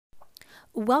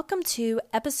Welcome to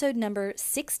episode number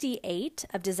 68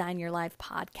 of Design Your Life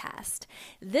podcast.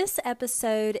 This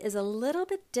episode is a little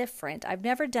bit different. I've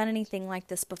never done anything like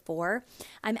this before.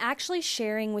 I'm actually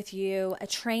sharing with you a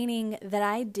training that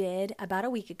I did about a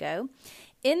week ago.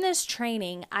 In this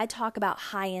training, I talk about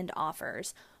high-end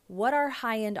offers. What are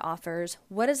high-end offers?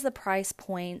 What is the price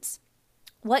points?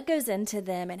 What goes into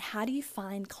them? And how do you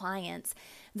find clients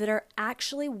that are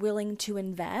actually willing to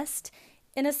invest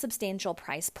in a substantial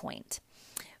price point?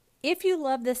 If you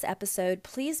love this episode,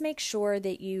 please make sure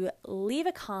that you leave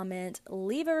a comment,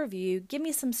 leave a review, give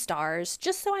me some stars,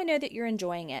 just so I know that you're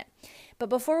enjoying it. But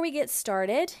before we get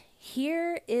started,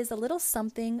 here is a little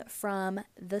something from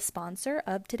the sponsor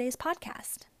of today's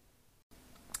podcast.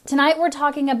 Tonight we're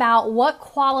talking about what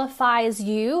qualifies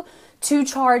you to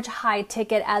charge high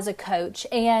ticket as a coach.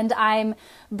 And I'm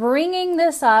bringing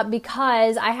this up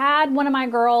because I had one of my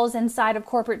girls inside of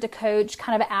Corporate to Coach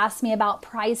kind of ask me about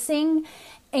pricing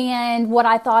and what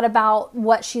I thought about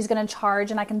what she's going to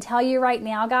charge. And I can tell you right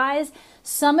now, guys,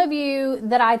 some of you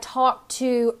that I talked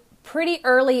to pretty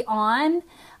early on,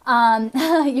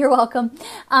 you're welcome,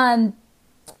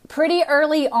 pretty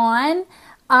early on,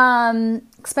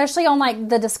 especially on like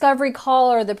the discovery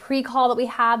call or the pre-call that we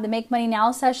have, the Make Money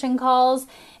Now session calls,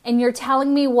 and you're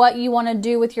telling me what you want to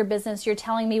do with your business, you're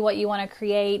telling me what you want to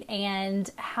create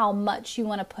and how much you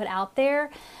want to put out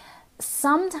there.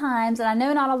 Sometimes, and I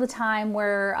know not all the time,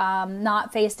 we're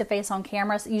not face-to-face on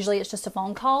camera. Usually it's just a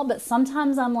phone call, but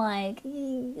sometimes I'm like,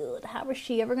 how is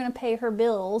she ever going to pay her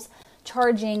bills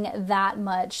charging that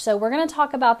much? So we're going to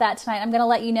talk about that tonight. I'm going to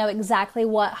let you know exactly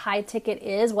what high ticket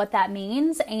is, what that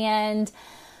means, and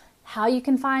how you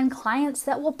can find clients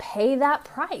that will pay that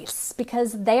price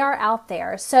because they are out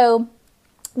there. So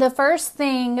the first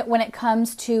thing when it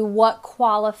comes to what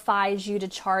qualifies you to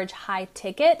charge high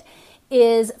ticket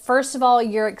is, first of all,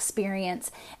 your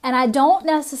experience. And I don't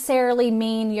necessarily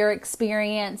mean your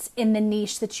experience in the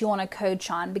niche that you want to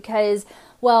coach on because,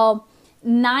 well,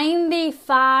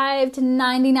 95 to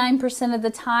 99% of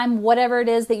the time, whatever it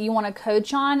is that you want to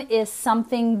coach on is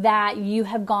something that you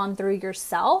have gone through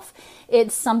yourself.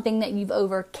 It's something that you've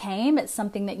overcame. It's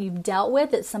something that you've dealt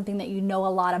with. It's something that you know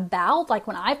a lot about. Like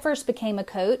when I first became a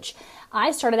coach, I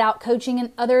started out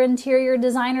coaching other interior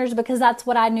designers because that's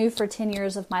what I knew for 10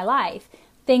 years of my life.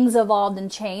 Things evolved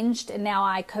and changed, and now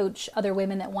I coach other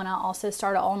women that want to also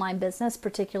start an online business,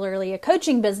 particularly a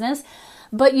coaching business.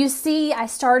 But you see, I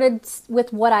started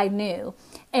with what I knew,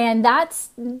 and that's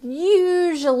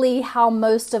usually how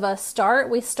most of us start.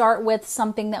 We start with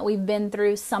something that we've been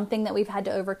through, something that we've had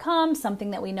to overcome,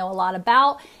 something that we know a lot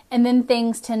about, and then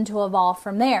things tend to evolve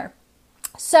from there.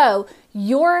 So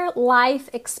your life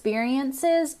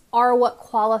experiences are what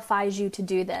qualifies you to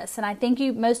do this. And I think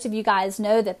most of you guys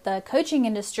know that the coaching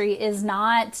industry is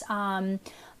not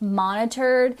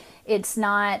monitored. It's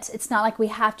not like we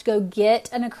have to go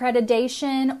get an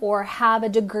accreditation or have a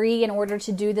degree in order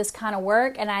to do this kind of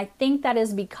work. And I think that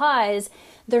is because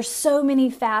there's so many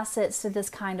facets to this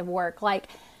kind of work. Like,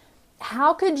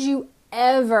 how could you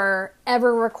ever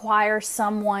require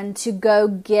someone to go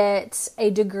get a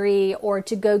degree or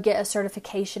to go get a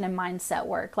certification in mindset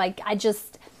work? Like, it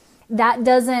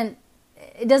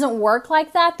doesn't work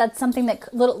like that. That's something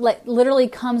that literally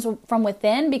comes from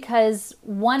within because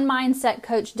one mindset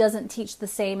coach doesn't teach the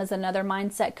same as another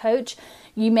mindset coach.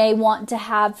 You may want to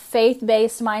have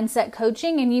faith-based mindset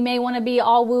coaching and you may want to be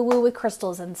all woo-woo with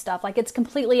crystals and stuff. Like, it's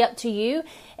completely up to you,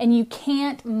 and you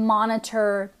can't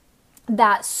monitor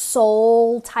that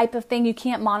soul type of thing. You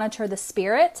can't monitor the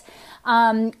spirit.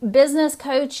 Business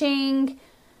coaching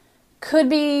could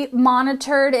be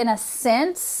monitored in a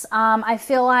sense. I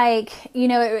feel like,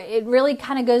 it really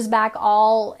kind of goes back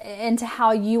all into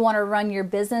how you want to run your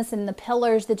business and the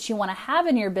pillars that you want to have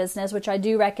in your business, which I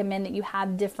do recommend that you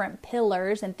have different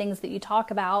pillars and things that you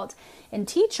talk about and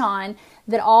teach on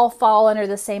that all fall under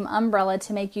the same umbrella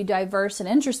to make you diverse and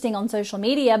interesting on social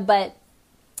media. But,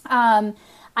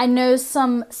 I know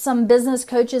some business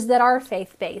coaches that are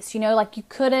faith-based, like you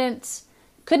couldn't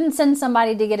send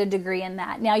somebody to get a degree in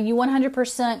that. Now, you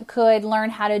 100% could learn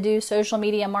how to do social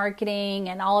media marketing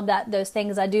and all of those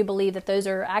things. I do believe that those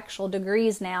are actual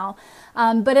degrees now.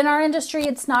 But in our industry,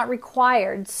 it's not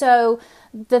required. So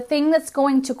the thing that's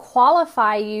going to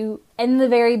qualify you in the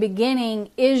very beginning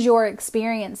is your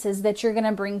experiences that you're going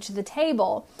to bring to the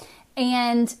table.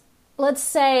 And let's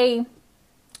say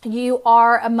you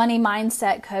are a money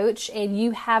mindset coach and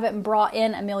you haven't brought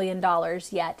in $1 million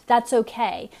yet. That's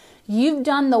okay. You've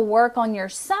done the work on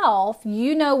yourself.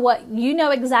 You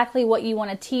know exactly what you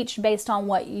want to teach based on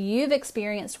what you've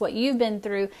experienced, what you've been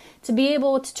through, to be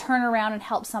able to turn around and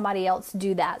help somebody else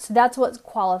do that. So that's what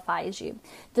qualifies you.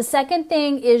 The second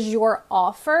thing is your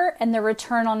offer and the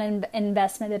return on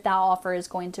investment that offer is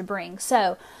going to bring.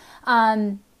 So,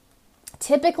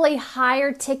 typically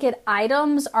higher ticket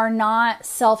items are not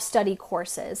self-study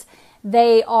courses.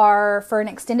 They are for an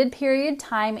extended period of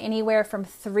time, anywhere from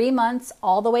 3 months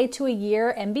all the way to a year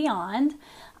and beyond.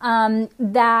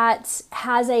 That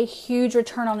has a huge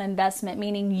return on investment,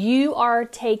 meaning you are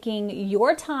taking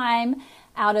your time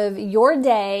out of your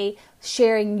day,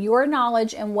 sharing your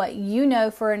knowledge and what you know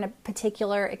for a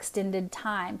particular extended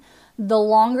time. The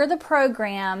longer the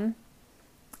program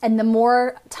and the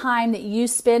more time that you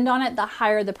spend on it, the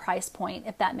higher the price point,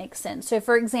 if that makes sense. So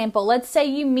for example, let's say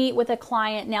you meet with a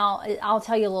client. Now, I'll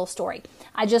tell you a little story.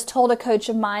 I just told a coach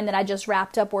of mine that I just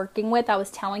wrapped up working with. I was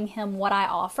telling him what I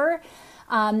offer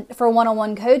for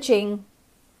one-on-one coaching.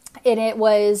 And it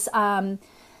was,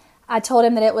 I told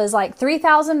him that it was like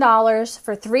 $3,000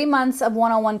 for 3 months of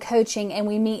one-on-one coaching, and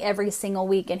we meet every single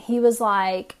week. And he was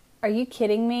like, "Are you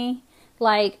kidding me?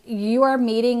 Like, you are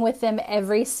meeting with them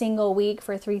every single week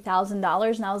for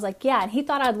 $3,000. And I was like, yeah. And he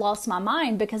thought I'd lost my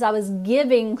mind because I was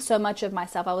giving so much of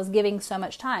myself. I was giving so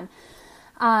much time.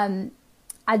 I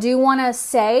do want to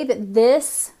say that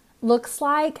this looks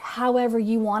like however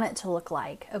you want it to look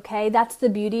like. Okay. That's the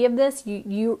beauty of this.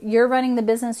 You're running the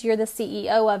business. You're the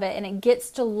CEO of it, and it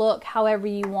gets to look however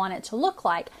you want it to look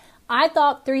like. I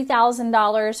thought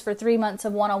 $3,000 for 3 months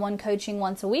of one-on-one coaching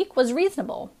once a week was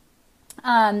reasonable.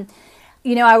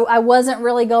 I wasn't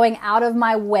really going out of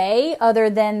my way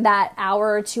other than that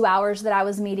hour or 2 hours that I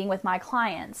was meeting with my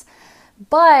clients.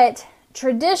 But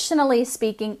traditionally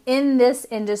speaking, in this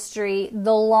industry,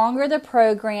 the longer the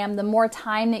program, the more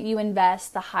time that you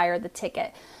invest, the higher the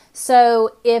ticket.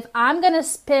 So if I'm going to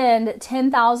spend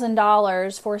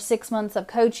 $10,000 for 6 months of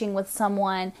coaching with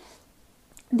someone,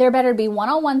 there better be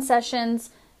one-on-one sessions,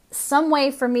 some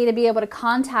way for me to be able to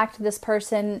contact this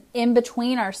person in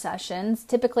between our sessions.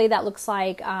 Typically that looks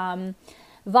like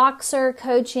Voxer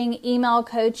coaching, email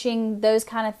coaching, those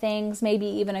kind of things, maybe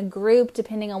even a group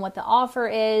depending on what the offer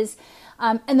is.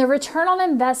 And the return on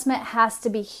investment has to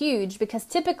be huge, because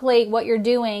typically what you're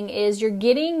doing is you're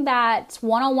getting that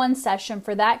one-on-one session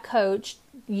for that coach,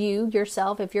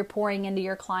 yourself, if you're pouring into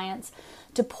your clients,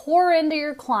 to pour into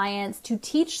your clients, to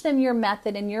teach them your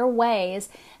method and your ways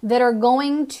that are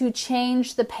going to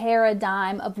change the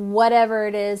paradigm of whatever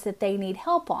it is that they need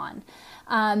help on.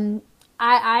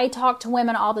 I talk to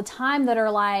women all the time that are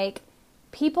like,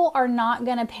 people are not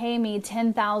going to pay me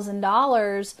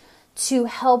 $10,000 to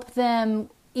help them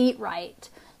eat right,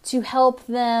 to help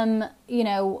them,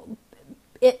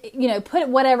 put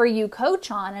whatever you coach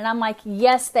on. And I'm like,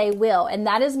 yes, they will. And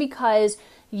that is because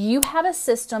you have a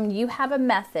system, you have a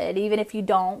method. Even if you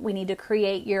don't, we need to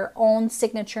create your own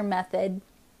signature method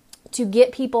to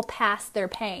get people past their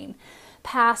pain,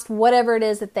 past whatever it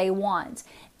is that they want.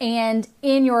 And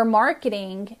in your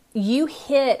marketing, you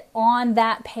hit on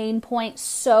that pain point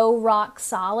so rock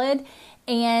solid,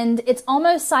 and it's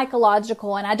almost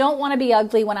psychological. And I don't want to be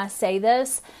ugly when I say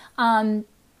this,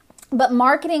 but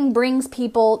marketing brings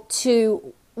people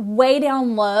to way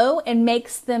down low and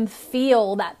makes them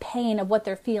feel that pain of what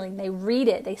they're feeling. They read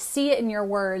it, they see it in your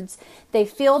words, they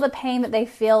feel the pain that they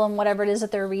feel in whatever it is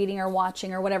that they're reading or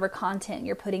watching or whatever content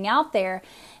you're putting out there.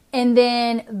 And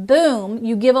then boom,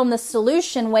 you give them the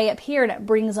solution way up here, and it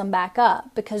brings them back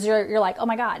up, because you're like, oh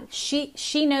my God,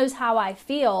 she knows how I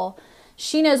feel.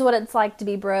 She knows what it's like to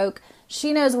be broke.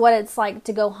 She knows what it's like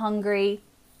to go hungry.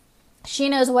 She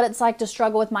knows what it's like to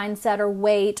struggle with mindset or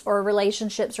weight or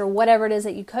relationships or whatever it is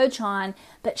that you coach on,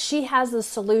 but she has the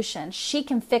solution. She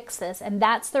can fix this, and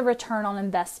that's the return on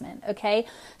investment, okay?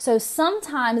 So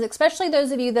sometimes, especially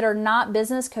those of you that are not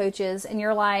business coaches, and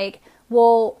you're like,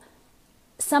 well,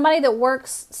 they're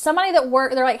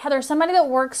like, Heather, somebody that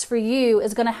works for you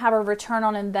is going to have a return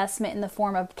on investment in the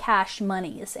form of cash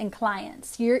monies and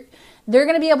clients. They're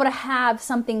going to be able to have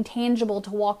something tangible to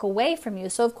walk away from you.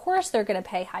 So of course they're going to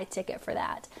pay high ticket for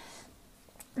that.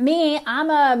 Me,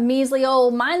 I'm a measly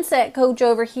old mindset coach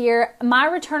over here. My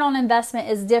return on investment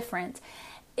is different.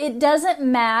 It doesn't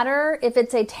matter if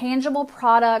it's a tangible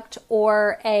product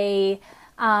or a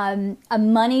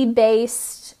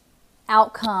money-based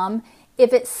outcome.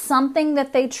 If it's something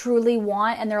that they truly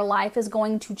want and their life is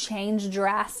going to change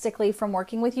drastically from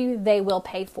working with you, they will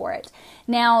pay for it.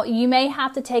 Now, you may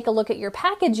have to take a look at your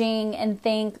packaging and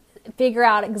think, figure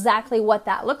out exactly what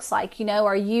that looks like.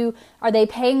 Are they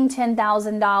paying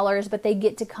 $10,000, but they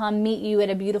get to come meet you at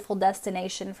a beautiful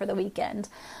destination for the weekend?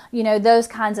 Those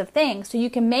kinds of things. So you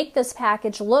can make this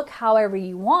package look however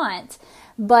you want,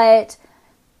 but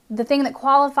the thing that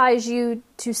qualifies you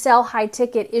to sell high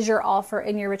ticket is your offer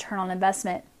and your return on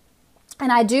investment.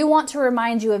 And I do want to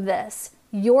remind you of this.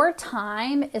 Your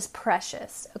time is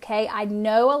precious, okay? I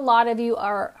know a lot of you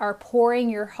are pouring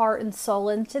your heart and soul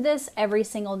into this every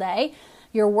single day.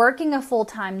 You're working a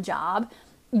full-time job.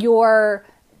 You're,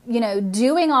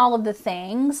 doing all of the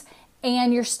things,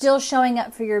 and you're still showing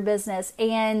up for your business.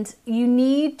 And you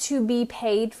need to be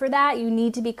paid for that. You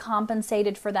need to be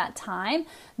compensated for that time.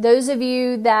 Those of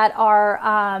you that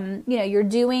are, you're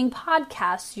doing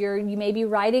podcasts, you may be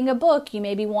writing a book, you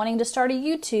may be wanting to start a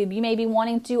YouTube, you may be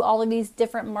wanting to do all of these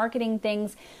different marketing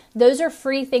things. Those are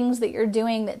free things that you're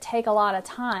doing that take a lot of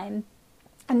time.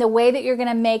 And the way that you're going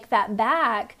to make that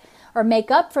back or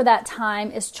make up for that time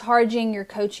is charging your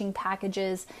coaching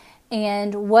packages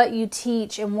and what you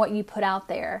teach and what you put out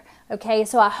there. Okay,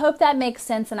 so I hope that makes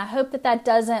sense, and I hope that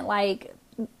doesn't like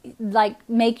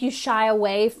make you shy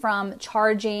away from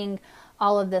charging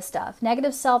all of this stuff.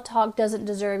 Negative self-talk doesn't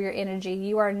deserve your energy.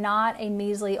 You are not a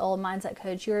measly old mindset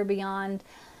coach. You are beyond,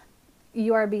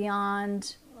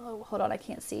 oh, hold on, I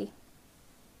can't see.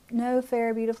 No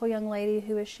fair, beautiful young lady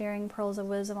who is sharing pearls of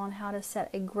wisdom on how to set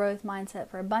a growth mindset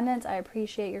for abundance. I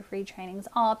appreciate your free trainings.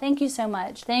 Oh, thank you so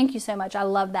much. Thank you so much. I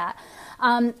love that.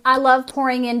 I love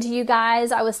pouring into you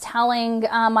guys. I was telling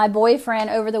my boyfriend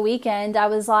over the weekend, I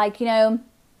was like,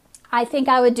 I think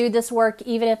I would do this work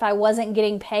even if I wasn't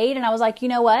getting paid. And I was like, you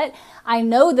know what? I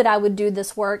know that I would do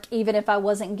this work even if I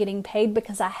wasn't getting paid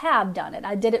because I have done it.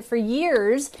 I did it for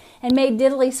years and made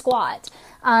diddly squat.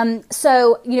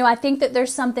 So, I think that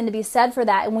there's something to be said for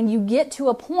that. And when you get to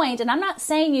a point, and I'm not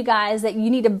saying, you guys, that you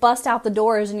need to bust out the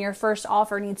doors and your first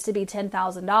offer needs to be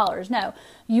 $10,000. No,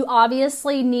 you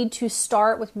obviously need to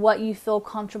start with what you feel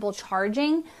comfortable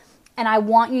charging. And I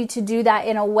want you to do that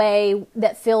in a way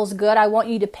that feels good. I want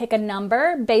you to pick a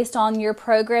number based on your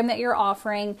program that you're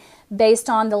offering, based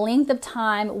on the length of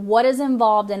time, what is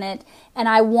involved in it. And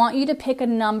I want you to pick a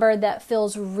number that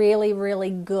feels really, really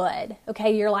good.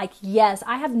 Okay, you're like, yes,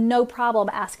 I have no problem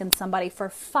asking somebody for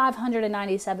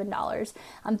 $597.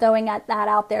 I'm throwing that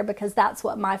out there because that's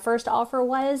what my first offer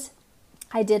was.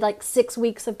 I did like 6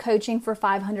 weeks of coaching for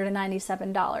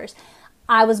 $597.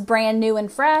 I was brand new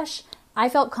and fresh. I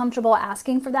felt comfortable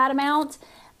asking for that amount,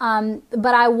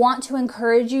 but I want to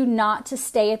encourage you not to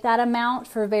stay at that amount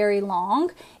for very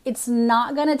long. It's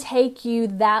not going to take you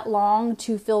that long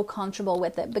to feel comfortable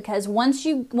with it, because once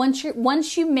you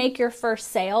make your first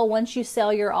sale, once you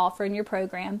sell your offer and your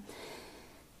program,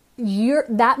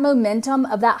 that momentum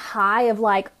of that high of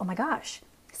like, oh my gosh,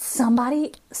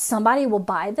 somebody will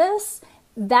buy this.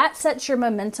 That sets your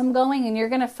momentum going, and you're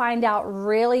going to find out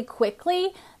really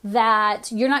quickly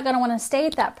that you're not going to want to stay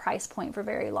at that price point for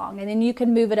very long, and then you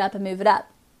can move it up and move it up.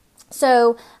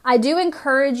 So I do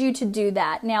encourage you to do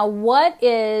that. Now,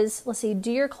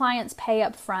 do your clients pay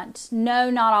up front? No,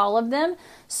 not all of them.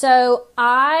 So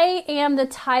I am the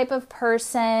type of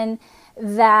person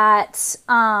that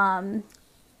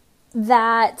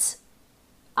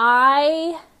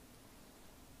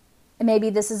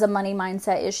maybe this is a money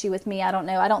mindset issue with me. I don't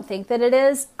know. I don't think that it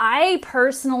is. I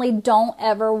personally don't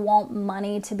ever want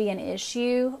money to be an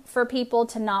issue for people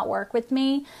to not work with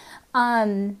me.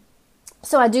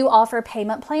 So I do offer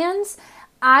payment plans.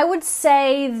 I would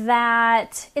say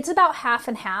that it's about half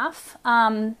and half.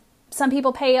 Some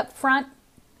people pay up front,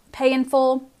 pay in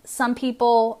full. Some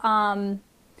people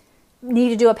need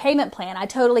to do a payment plan. I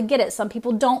totally get it. Some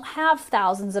people don't have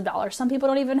thousands of dollars. Some people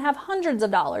don't even have hundreds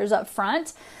of dollars up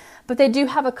front. But they do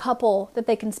have a couple that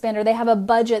they can spend, or they have a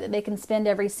budget that they can spend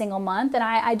every single month. And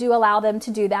I do allow them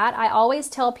to do that. I always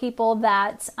tell people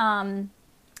that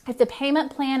if the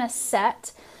payment plan is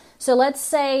set, so let's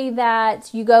say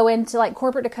that you go into like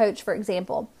Corporate to Coach, for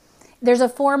example. There's a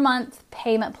 4-month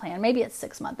payment plan. Maybe it's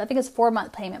 6 months. I think it's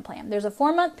 4-month payment plan. There's a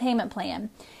 4-month payment plan.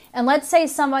 And let's say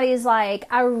somebody's like,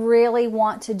 I really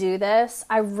want to do this.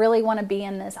 I really want to be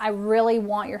in this. I really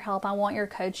want your help. I want your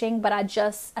coaching, but I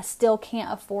still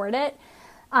can't afford it.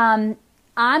 I'm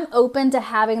open to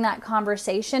having that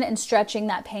conversation and stretching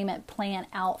that payment plan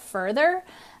out further.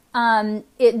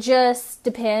 It just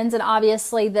depends. And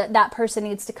obviously that person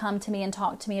needs to come to me and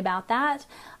talk to me about that.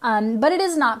 But it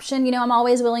is an option. I'm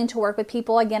always willing to work with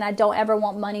people. Again, I don't ever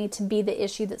want money to be the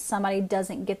issue that somebody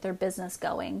doesn't get their business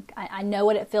going. I know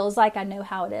what it feels like. I know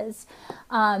how it is.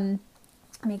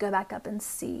 Let me go back up and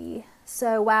see.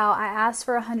 So, wow, I asked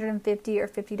for $150 or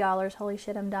 $50. Holy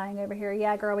shit, I'm dying over here.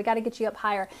 Yeah, girl, we got to get you up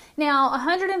higher. Now,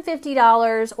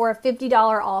 $150 or a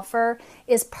 $50 offer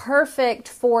is perfect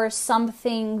for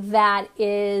something that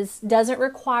doesn't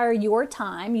require your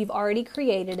time. You've already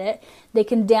created it. They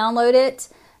can download it.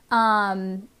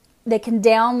 Right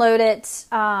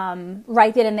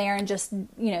then and there and just,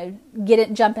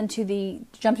 jump into the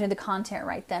content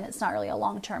right then. It's not really a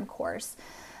long-term course.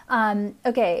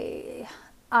 Okay.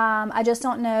 I just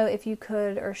don't know if you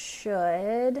could or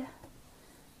should.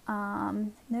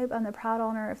 Nope, I'm the proud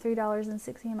owner of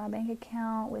 $3.60 in my bank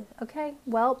account okay,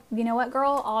 well, you know what,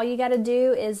 girl? All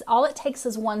it takes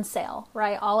is one sale,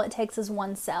 right? All it takes is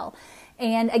one sale.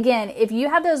 And again, if you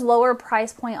have those lower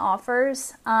price point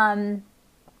offers,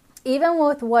 even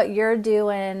with what you're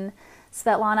doing,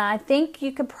 Svetlana, I think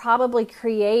you could probably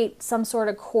create some sort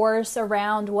of course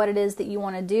around what it is that you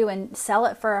want to do and sell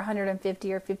it for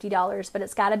 $150 or $50. But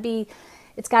it's got to be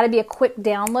a quick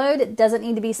download. It doesn't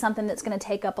need to be something that's going to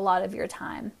take up a lot of your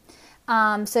time.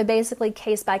 So basically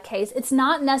case by case. It's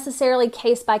not necessarily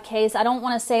case by case. I don't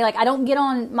want to say, I don't get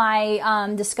on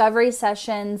my discovery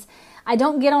sessions. I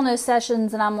don't get on those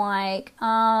sessions and I'm like,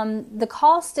 the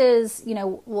cost is,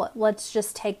 let's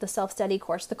just take the self-study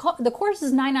course. The course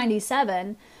is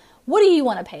 $997. What do you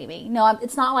want to pay me? No,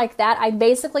 it's not like that. I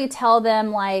basically tell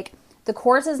them the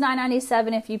course is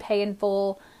 $997 if you pay in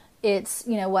full. It's,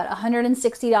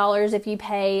 $160 if you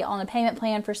pay on a payment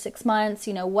plan for 6 months,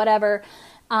 whatever.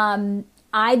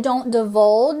 I don't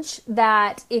divulge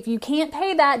that. If you can't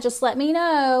pay that, just let me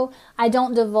know. I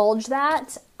don't divulge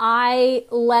that. I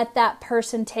let that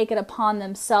person take it upon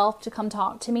themselves to come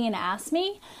talk to me and ask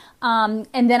me. And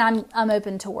then I'm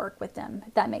open to work with them,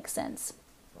 if that makes sense.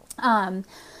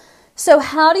 So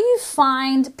how do you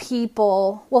find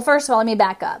people? Well, first of all, let me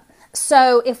back up.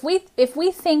 So if we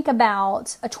think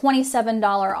about a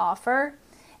 $27 offer,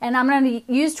 and I'm going to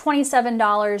use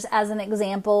 $27 as an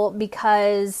example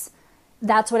because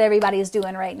that's what everybody's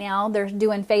doing right now. They're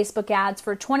doing Facebook ads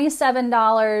for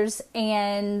 $27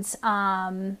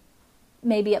 and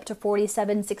maybe up to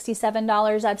 $47,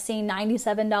 $67. I've seen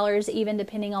 $97 even,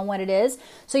 depending on what it is.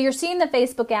 So you're seeing the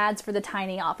Facebook ads for the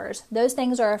tiny offers. Those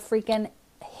things are a freaking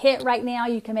hit right now.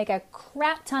 You can make a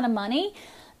crap ton of money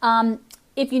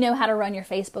if you know how to run your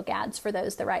Facebook ads for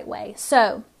those the right way.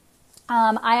 So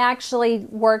I actually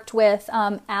worked with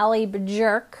Ali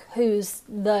Bajurk, who's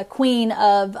the queen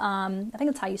of, I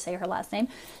think that's how you say her last name.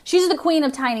 She's the queen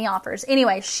of tiny offers.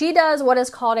 Anyway, she does what is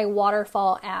called a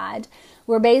waterfall ad,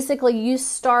 where basically you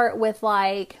start with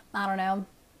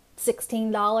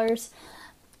 $16.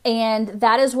 And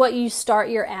that is what you start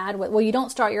your ad with. Well, you don't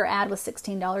start your ad with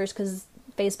 $16 because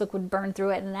Facebook would burn through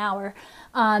it in an hour.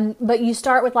 But you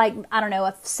start with a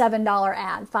 $7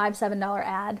 ad, $7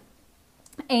 ad.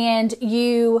 And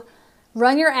you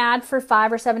run your ad for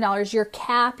 $5 or $7.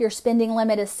 Your spending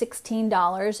limit is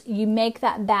 $16. You make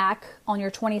that back on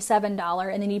your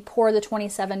 $27, and then you pour the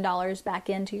 $27 back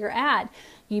into your ad.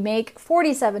 You make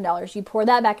 $47. You pour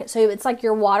that back. So it's like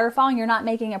you're waterfalling. You're not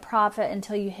making a profit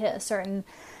until you hit a certain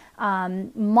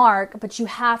mark, but you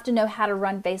have to know how to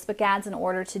run Facebook ads in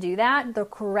order to do that the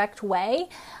correct way.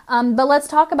 But let's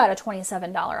talk about a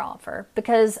 $27 offer,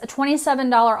 because a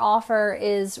 $27 offer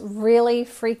is really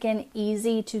freaking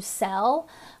easy to sell.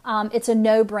 It's a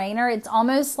no-brainer. It's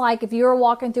almost like if you were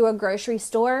walking through a grocery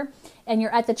store and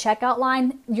you're at the checkout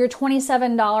line, your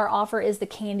 $27 offer is the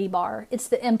candy bar. It's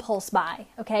the impulse buy,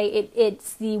 okay?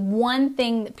 It's the one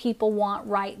thing that people want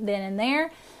right then and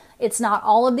there. It's not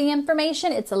all of the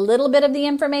information. It's a little bit of the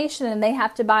information, and they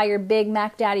have to buy your big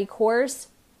Mac Daddy course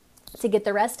to get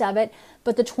the rest of it.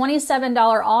 But the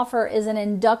 $27 offer is an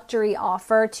introductory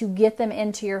offer to get them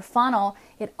into your funnel.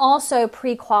 It also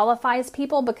pre-qualifies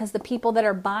people, because the people that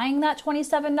are buying that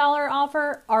 $27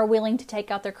 offer are willing to take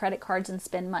out their credit cards and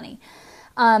spend money.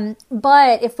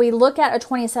 But if we look at a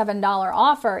 $27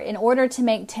 offer, in order to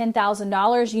make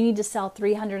 $10,000, you need to sell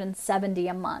 $370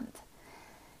 a month.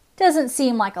 Doesn't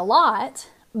seem like a lot,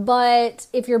 but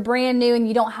if you're brand new and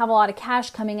you don't have a lot of cash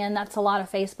coming in, that's a lot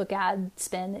of Facebook ad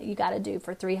spend that you got to do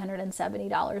for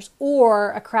 $370,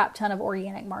 or a crap ton of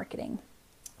organic marketing.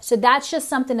 So that's just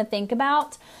something to think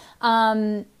about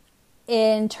in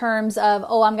terms of,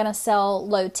 I'm going to sell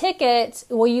low ticket.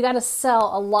 Well, you got to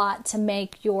sell a lot to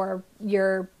make your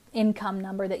income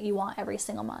number that you want every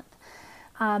single month.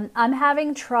 I'm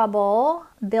having trouble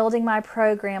building my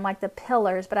program like the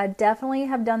pillars, but I definitely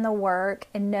have done the work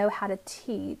and know how to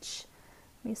teach.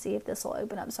 Let me see if this will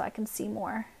open up so I can see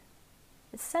more.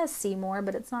 It says see more,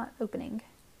 but it's not opening.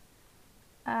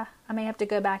 I may have to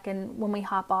go back and when we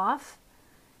hop off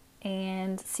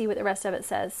and see what the rest of it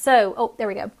says. So, oh, there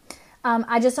we go.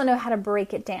 I just don't know how to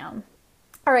break it down.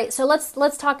 All right, so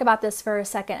let's talk about this for a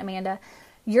second, Amanda.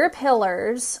 Your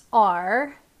pillars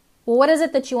are, well, what is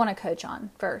it that you want to coach on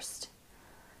first?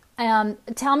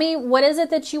 Tell me, what is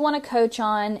it that you want to coach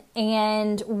on,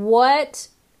 and what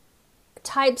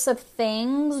types of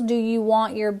things do you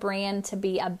want your brand to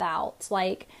be about?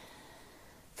 Like,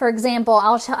 for example,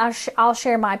 I'll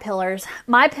share my pillars.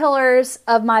 My pillars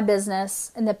of my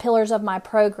business and the pillars of my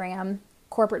program,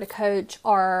 Corporate to Coach,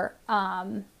 are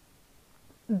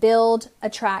build,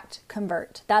 attract,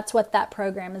 convert. That's what that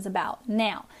program is about.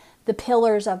 Now, the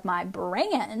pillars of my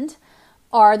brand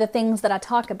are the things that I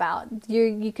talk about.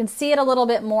 You can see it a little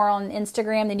bit more on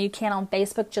Instagram than you can on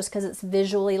Facebook just because it's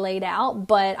visually laid out.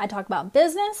 But I talk about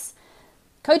business,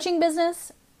 coaching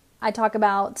business. I talk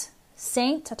about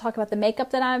Saint. I talk about the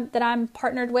makeup that I'm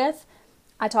partnered with.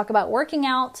 I talk about working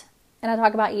out, and I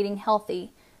talk about eating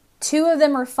healthy. 2 of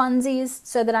them are funsies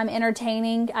so that I'm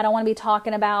entertaining. I don't want to be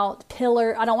talking about I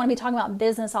don't want to be talking about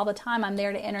business all the time. I'm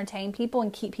there to entertain people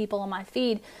and keep people on my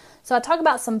feed. So I talk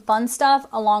about some fun stuff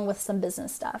along with some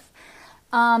business stuff.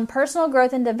 Personal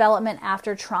growth and development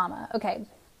after trauma. Okay.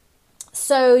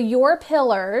 So your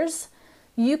pillars,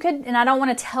 you could, and I don't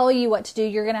want to tell you what to do.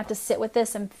 You're going to have to sit with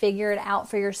this and figure it out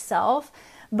for yourself.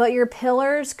 But your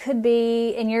pillars could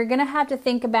be, and you're going to have to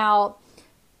think about,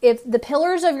 if the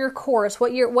pillars of your course,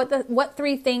 what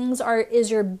 3 things is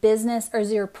your business or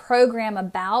is your program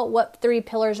about? What 3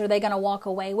 pillars are they going to walk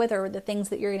away with, or the things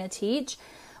that you're going to teach?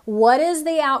 What is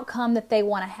the outcome that they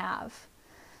want to have?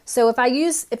 So if I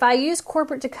use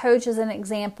Corporate to Coach as an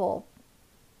example,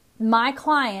 my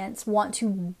clients want to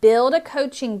build a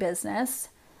coaching business.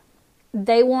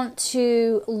 They want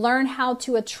to learn how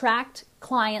to attract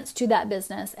clients to that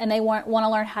business, and they want to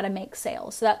learn how to make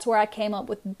sales. So that's where I came up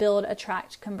with build,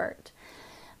 attract, convert.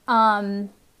 The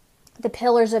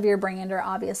pillars of your brand are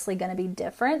obviously going to be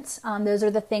different. Those are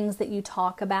the things that you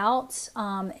talk about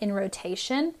in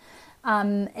rotation.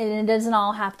 And it doesn't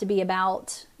all have to be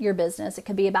about your business. It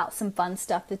could be about some fun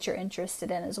stuff that you're interested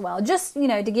in as well. Just,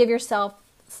 to give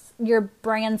your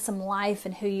brand some life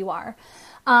and who you are.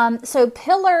 So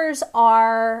pillars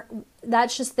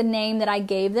that's just the name that I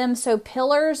gave them. So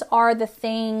pillars are the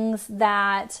things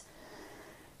that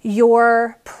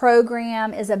your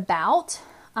program is about.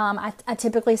 I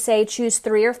typically say choose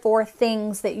 3 or 4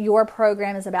 things that your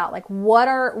program is about. Like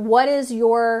what is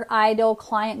your ideal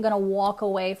client going to walk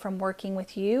away from working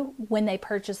with you when they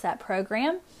purchase that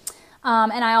program?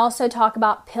 And I also talk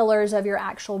about pillars of your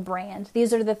actual brand.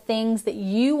 These are the things that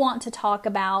you want to talk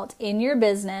about in your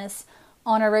business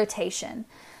on a rotation.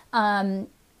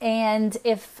 And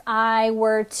if I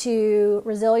were to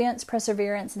resilience,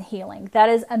 perseverance, and healing, that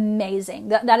is amazing.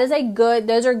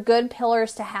 Those are good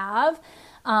pillars to have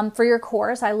for your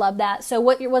course. I love that. So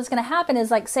what's going to happen is,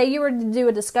 like, say you were to do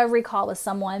a discovery call with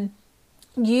someone,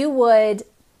 you would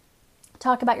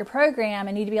talk about your program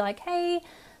and you'd be like, hey,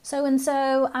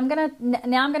 so-and-so, I'm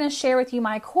going to share with you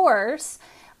my course.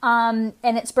 And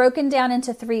it's broken down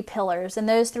into 3 pillars. And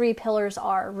those 3 pillars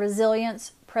are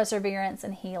resilience, perseverance,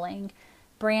 and healing.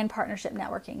 Brand, partnership,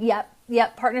 networking.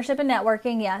 Yep. Partnership and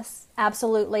networking. Yes,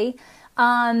 absolutely.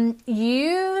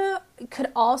 You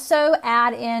could also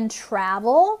add in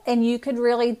travel, and you could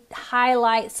really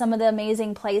highlight some of the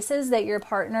amazing places that your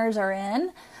partners are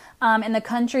in, and the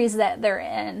countries that they're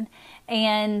in,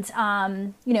 and,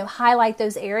 highlight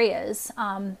those areas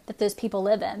that those people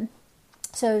live in.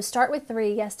 So start with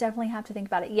 3. Yes, definitely have to think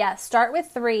about it. Yes, start with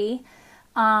 3.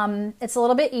 It's a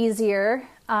little bit easier.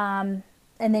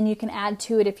 And then you can add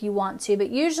to it if you want to.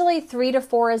 But usually 3 to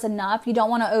 4 is enough. You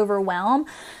don't want to overwhelm.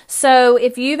 So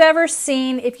if you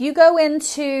go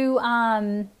into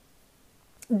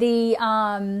the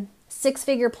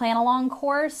 6-figure plan along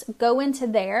course, go into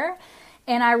there.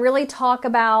 And I really talk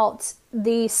about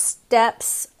the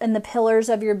steps and the pillars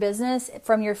of your business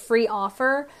from your free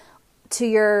offer to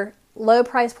your low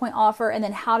price point offer, and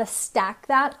then how to stack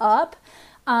that up.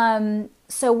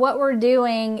 So what we're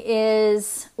doing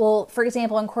is, for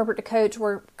example, in Corporate to Coach,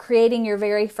 we're creating your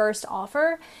very first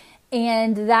offer,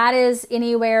 and that is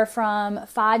anywhere from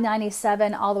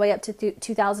 $597 all the way up to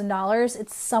 $2,000.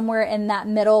 It's somewhere in that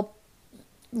middle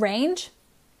range.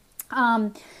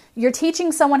 You're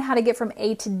teaching someone how to get from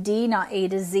A to D, not A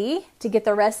to Z. To get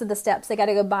the rest of the steps, they got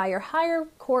to go buy your higher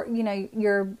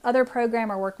your other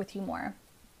program or work with you more.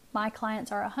 My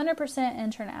clients are 100%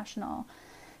 international.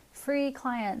 Free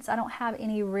clients. I don't have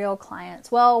any real clients.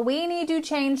 Well, we need to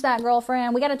change that,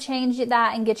 girlfriend. We got to change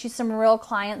that and get you some real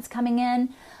clients coming in.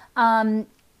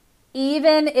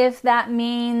 Even if that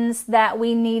means that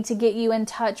we need to get you in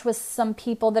touch with some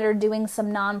people that are doing some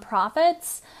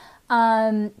nonprofits.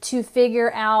 to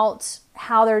figure out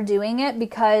how they're doing it,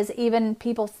 because even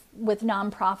people with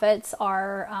nonprofits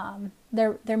are,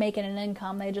 they're making an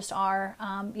income. They just are.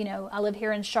 I live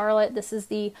here in Charlotte. This is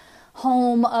the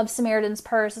home of Samaritan's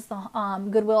Purse. It's the,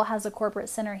 Goodwill has a corporate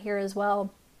center here as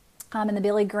well. And the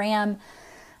Billy Graham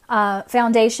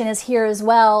Foundation is here as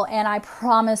well. And I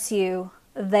promise you,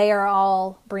 they are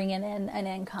all bringing in an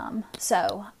income.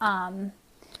 So,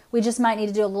 we just might need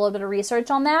to do a little bit of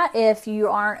research on that if you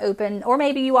aren't open, or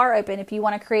maybe you are open. If you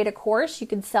want to create a course, you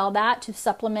could sell that to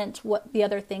supplement what the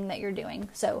other thing that you're doing.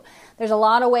 So there's a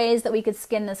lot of ways that we could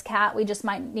skin this cat. We just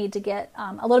might need to get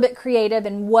a little bit creative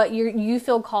in what you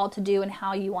feel called to do and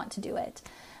how you want to do it.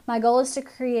 My goal is to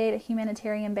create a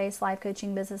humanitarian-based life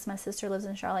coaching business. My sister lives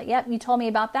in Charlotte. Yep, you told me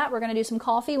about that. We're going to do some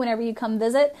coffee whenever you come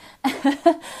visit.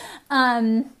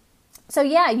 So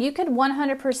yeah, you could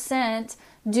 100%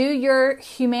 do your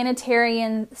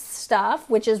humanitarian stuff,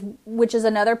 which is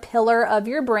another pillar of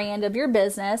your brand, of your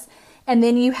business. And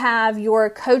then you have your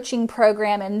coaching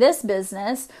program in this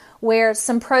business, where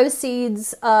some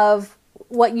proceeds of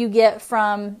what you get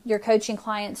from your coaching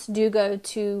clients do go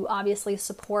to obviously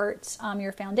support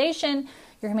your foundation,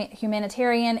 your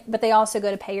humanitarian, but they also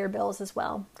go to pay your bills as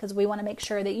well, because we want to make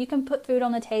sure that you can put food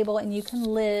on the table and you can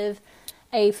live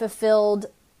a fulfilled,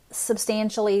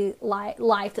 substantially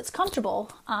life that's comfortable.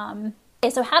 Okay,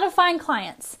 so how to find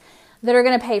clients that are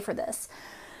going to pay for this.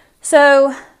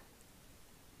 So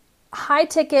high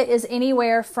ticket is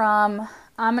anywhere from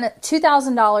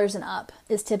 $2,000 and up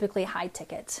is typically high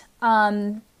ticket.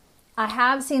 I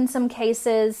have seen some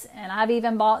cases, and I've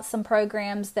even bought some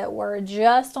programs that were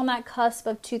just on that cusp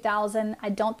of 2,000. I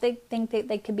don't think that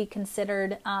they could be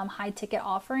considered high ticket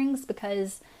offerings,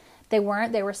 because they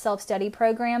weren't. They were self-study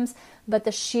programs, but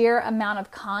the sheer amount of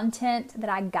content that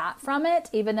I got from it,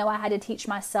 even though I had to teach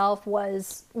myself,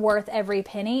 was worth every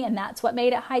penny, and that's what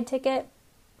made it high ticket.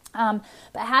 But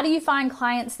how do you find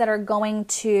clients that are going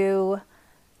to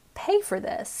pay for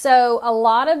this? So a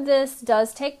lot of this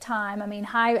does take time. I mean,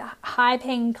 high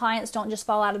paying clients don't just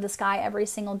fall out of the sky every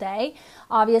single day.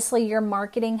 Obviously, your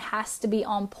marketing has to be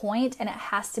on point, and it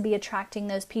has to be attracting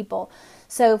those people.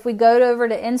 So if we go over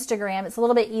to Instagram, it's a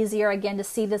little bit easier, again, to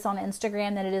see this on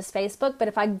Instagram than it is Facebook. But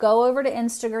if I go over to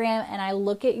Instagram and I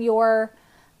look at your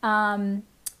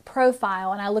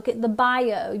profile and I look at the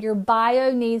bio, your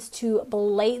bio needs to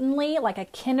blatantly, like a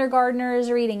kindergartner is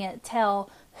reading it, tell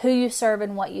who you serve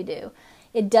and what you do.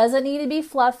 It doesn't need to be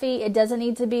fluffy. It doesn't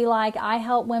need to be like, I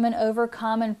help women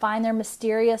overcome and find their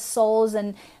mysterious souls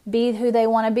and be who they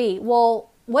want to be. Well,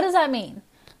 what does that mean?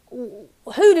 Who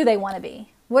do they want to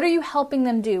be? What are you helping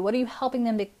them do? What are you helping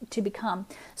them to become?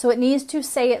 So it needs to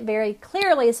say it very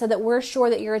clearly so that we're sure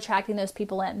that you're attracting those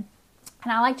people in.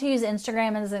 And I like to use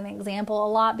Instagram as an example a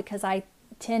lot, because I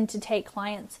tend to take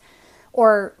clients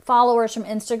or followers from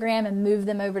Instagram and move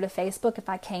them over to Facebook if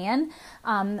I can.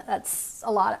 That's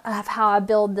a lot of how I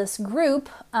build this group,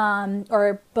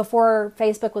 or before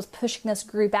Facebook was pushing this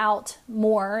group out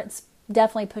more. It's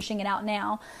definitely pushing it out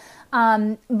now.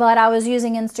 But I was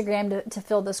using Instagram to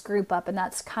fill this group up, and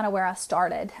that's kind of where I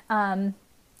started.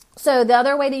 So the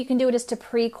other way that you can do it is to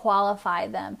pre-qualify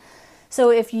them. So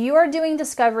if you are doing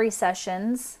discovery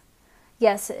sessions,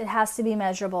 yes, it has to be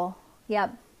measurable.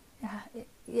 Yep.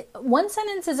 One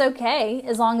sentence is okay,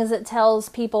 as long as it tells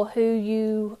people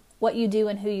what you do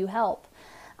and who you help,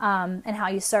 and how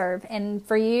you serve. And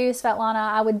for you, Svetlana,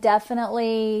 I would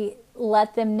definitely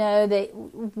let them know that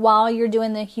while you're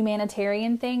doing the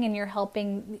humanitarian thing and you're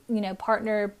helping,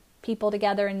 partner people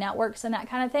together in networks and that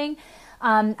kind of thing,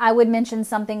 I would mention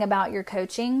something about your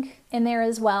coaching in there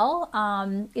as well,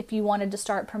 if you wanted to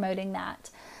start promoting that.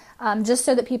 Just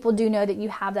so that people do know that you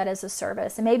have that as a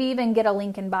service, and maybe even get a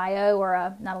link in bio, or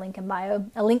a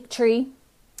link tree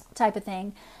type of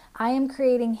thing. I am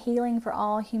creating healing for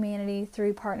all humanity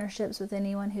through partnerships with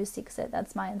anyone who seeks it.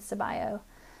 That's my Insta bio.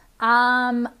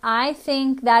 I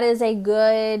think that is a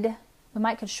good,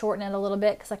 we could shorten it a little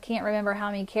bit, because I can't remember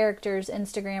how many characters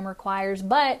Instagram requires,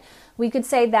 but we could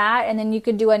say that, and then you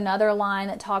could do another line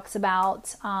that talks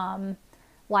about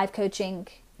life coaching,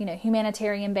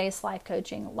 humanitarian-based life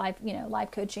coaching, life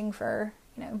coaching for,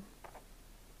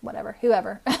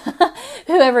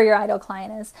 whoever your ideal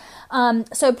client is.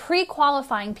 So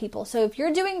pre-qualifying people. So if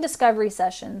you're doing discovery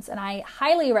sessions, and I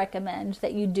highly recommend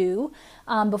that you do,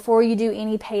 before you do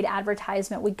any paid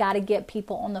advertisement, we got to get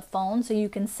people on the phone so you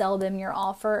can sell them your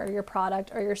offer or your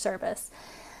product or your service.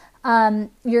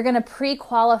 You're going to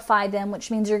pre-qualify them,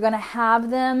 which means you're going to have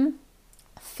them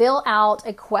fill out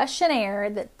a questionnaire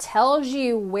that tells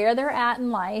you where they're at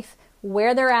in life,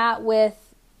 where they're at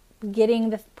with getting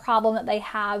the problem that they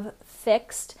have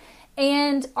fixed,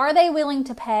 And are they willing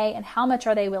to pay, and how much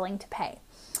are they willing to pay?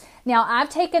 Now, I've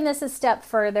taken this a step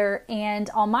further, and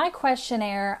on my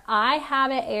questionnaire, I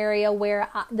have an area where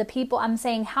the people, I'm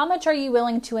saying, how much are you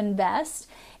willing to invest?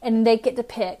 And they get to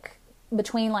pick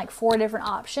between like 4 different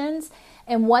options.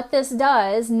 And what this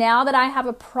does, now that I have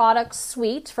a product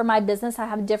suite for my business, I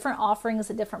have different offerings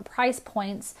at different price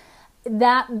points,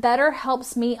 that better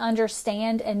helps me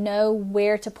understand and know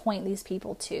where to point these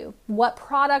people to. What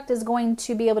product is going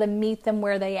to be able to meet them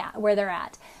where they're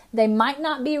at. They might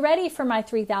not be ready for my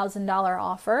 $3,000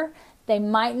 offer. They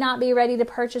might not be ready to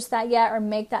purchase that yet or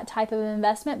make that type of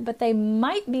investment, but they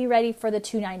might be ready for the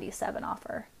 $297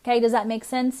 offer. Okay, does that make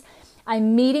sense?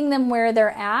 I'm meeting them where they're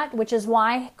at, which is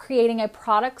why creating a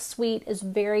product suite is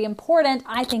very important.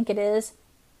 I think it is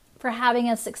for having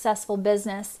a successful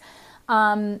business.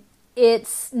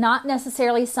 It's not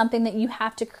necessarily something that you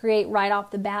have to create right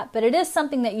off the bat, but it is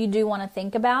something that you do want to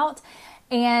think about.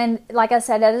 And like I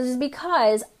said, that is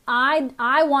because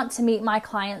I want to meet my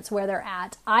clients where they're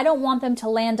at. I don't want them to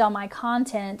land on my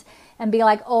content and be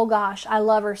like, oh gosh, I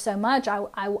love her so much. I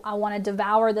want to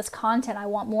devour this content. I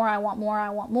want more, I want more, I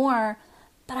want more.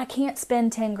 But I can't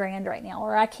spend 10 grand right now,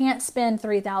 or I can't spend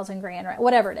 3,000 grand, right?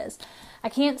 Whatever it is. I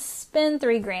can't spend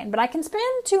 3 grand, but I can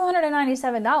spend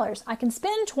 $297. I can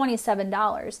spend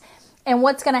 $27. And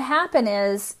what's going to happen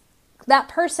is that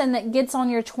person that gets on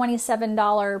your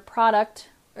 $27 product,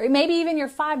 or maybe even your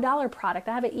 $5 product.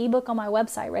 I have an ebook on my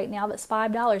website right now that's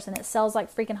 $5 and it sells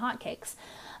like freaking hotcakes.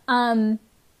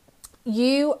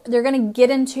 They're going to get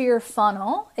into your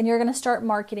funnel and you're going to start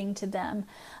marketing to them.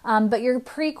 But you're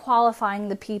pre-qualifying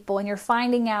the people and you're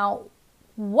finding out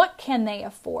what can they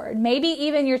afford. Maybe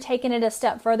even you're taking it a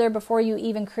step further before you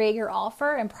even create your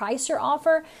offer and price your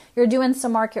offer. You're doing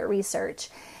some market research.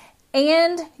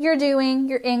 And you're doing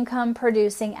your income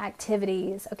producing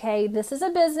activities, okay? This is a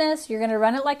business. You're going to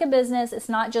run it like a business. It's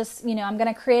not just, I'm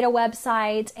going to create a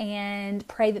website and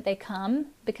pray that they come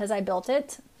because I built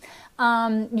it.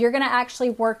 You're going to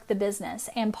actually work the business.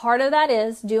 And part of that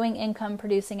is doing income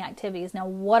producing activities. Now,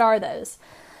 what are those?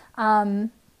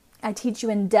 I teach you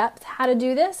in depth how to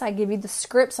do this. I give you the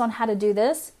scripts on how to do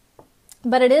this.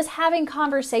 But it is having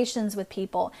conversations with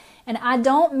people. And I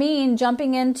don't mean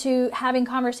jumping into having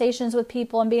conversations with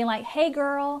people and being like, hey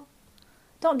girl,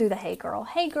 don't do the hey girl.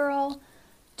 Hey girl,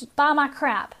 buy my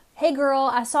crap. Hey girl,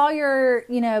 I saw your,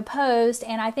 post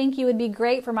and I think you would be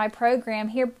great for my program.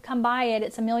 Here, come buy it.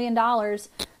 It's $1 million.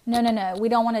 No. We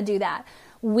don't want to do that.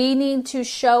 We need to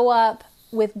show up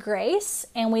with grace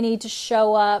and we need to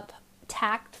show up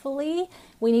tactfully.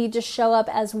 We need to show up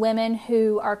as women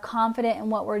who are confident in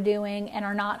what we're doing and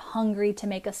are not hungry to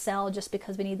make a sell just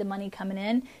because we need the money coming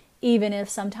in, even if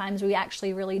sometimes we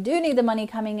actually really do need the money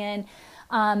coming in.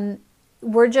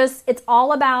 It's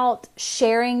all about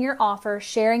sharing your offer,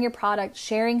 sharing your product,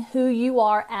 sharing who you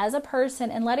are as a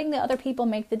person, and letting the other people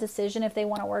make the decision if they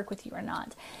want to work with you or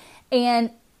not.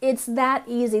 And it's that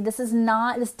easy. This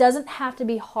doesn't have to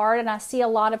be hard. And I see a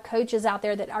lot of coaches out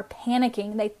there that are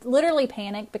panicking. They literally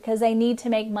panic because they need to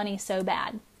make money so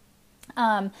bad.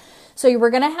 So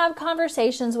we're going to have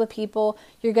conversations with people.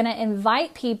 You're going to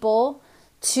invite people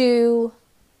to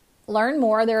learn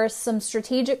more. There are some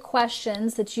strategic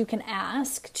questions that you can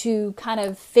ask to kind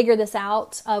of figure this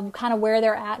out, of kind of where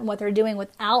they're at and what they're doing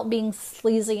without being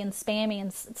sleazy and spammy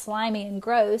and slimy and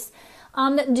gross.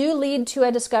 That do lead to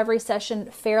a discovery session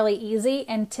fairly easy.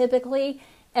 And typically,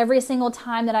 every single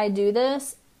time that I do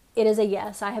this, it is a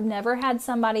yes. I have never had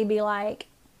somebody be like,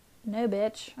 no,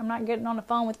 bitch, I'm not getting on the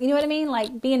phone with you. You know what I mean?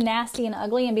 Like being nasty and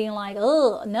ugly and being like,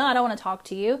 oh, no, I don't want to talk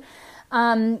to you.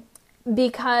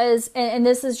 Because, and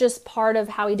this is just part of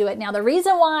how we do it. Now, the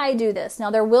reason why I do this,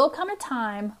 now there will come a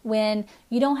time when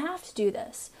you don't have to do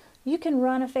this. You can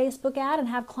run a Facebook ad and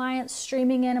have clients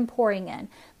streaming in and pouring in.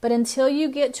 But until you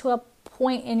get to a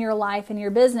point in your life and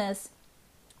your business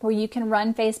where you can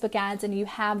run Facebook ads and you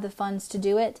have the funds to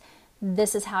do it,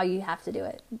 this is how you have to do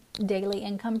it. Daily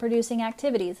income producing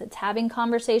activities. It's having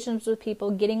conversations with people,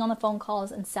 getting on the phone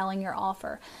calls and selling your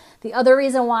offer. The other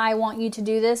reason why I want you to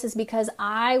do this is because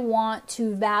I want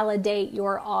to validate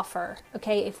your offer.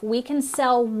 Okay, if we can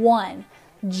sell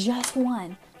just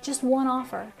one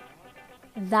offer,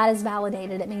 that is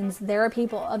validated. It means there are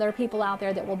other people out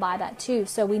there that will buy that too.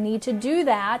 So we need to do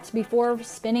that before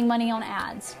spending money on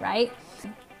ads, right?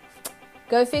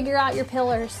 Go figure out your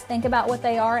pillars, think about what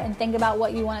they are, and think about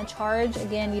what you want to charge.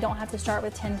 Again, you don't have to start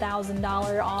with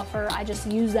 $10,000 offer. I just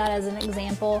use that as an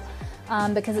example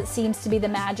because it seems to be the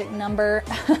magic number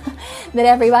that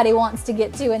everybody wants to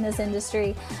get to in this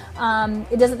industry.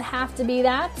 It doesn't have to be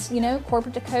that.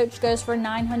 Corporate to Coach goes for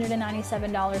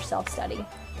 $997 self-study.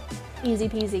 Easy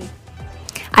peasy.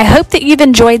 I hope that you've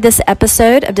enjoyed this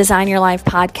episode of Design Your Life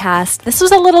podcast. This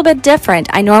was a little bit different.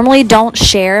 I normally don't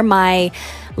share my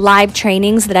live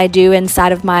trainings that I do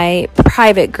inside of my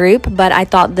private group, but I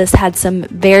thought this had some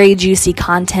very juicy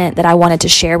content that I wanted to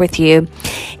share with you.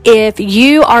 If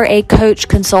you are a coach,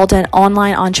 consultant,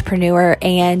 online entrepreneur,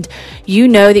 and you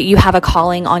know that you have a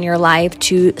calling on your life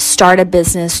to start a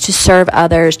business, to serve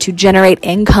others, to generate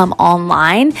income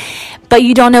online, but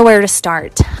you don't know where to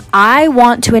start, I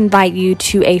want to invite you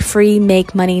to a free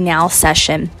Make Money Now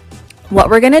session. What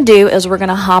we're going to do is we're going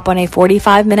to hop on a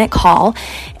 45-minute call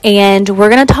and we're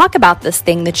going to talk about this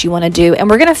thing that you want to do, and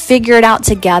we're going to figure it out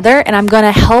together, and I'm going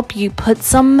to help you put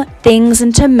some things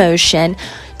into motion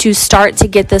to start to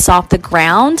get this off the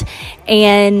ground,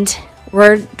 and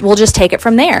we'll just take it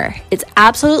from there. It's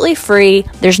absolutely free.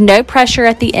 There's no pressure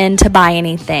at the end to buy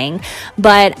anything,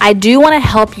 but I do want to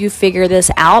help you figure this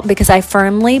out because I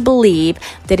firmly believe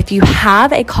that if you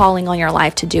have a calling on your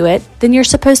life to do it, then you're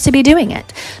supposed to be doing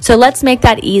it. So let's make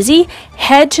that easy.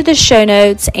 Head to the show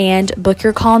notes and book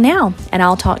your call now, and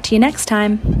I'll talk to you next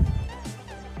time.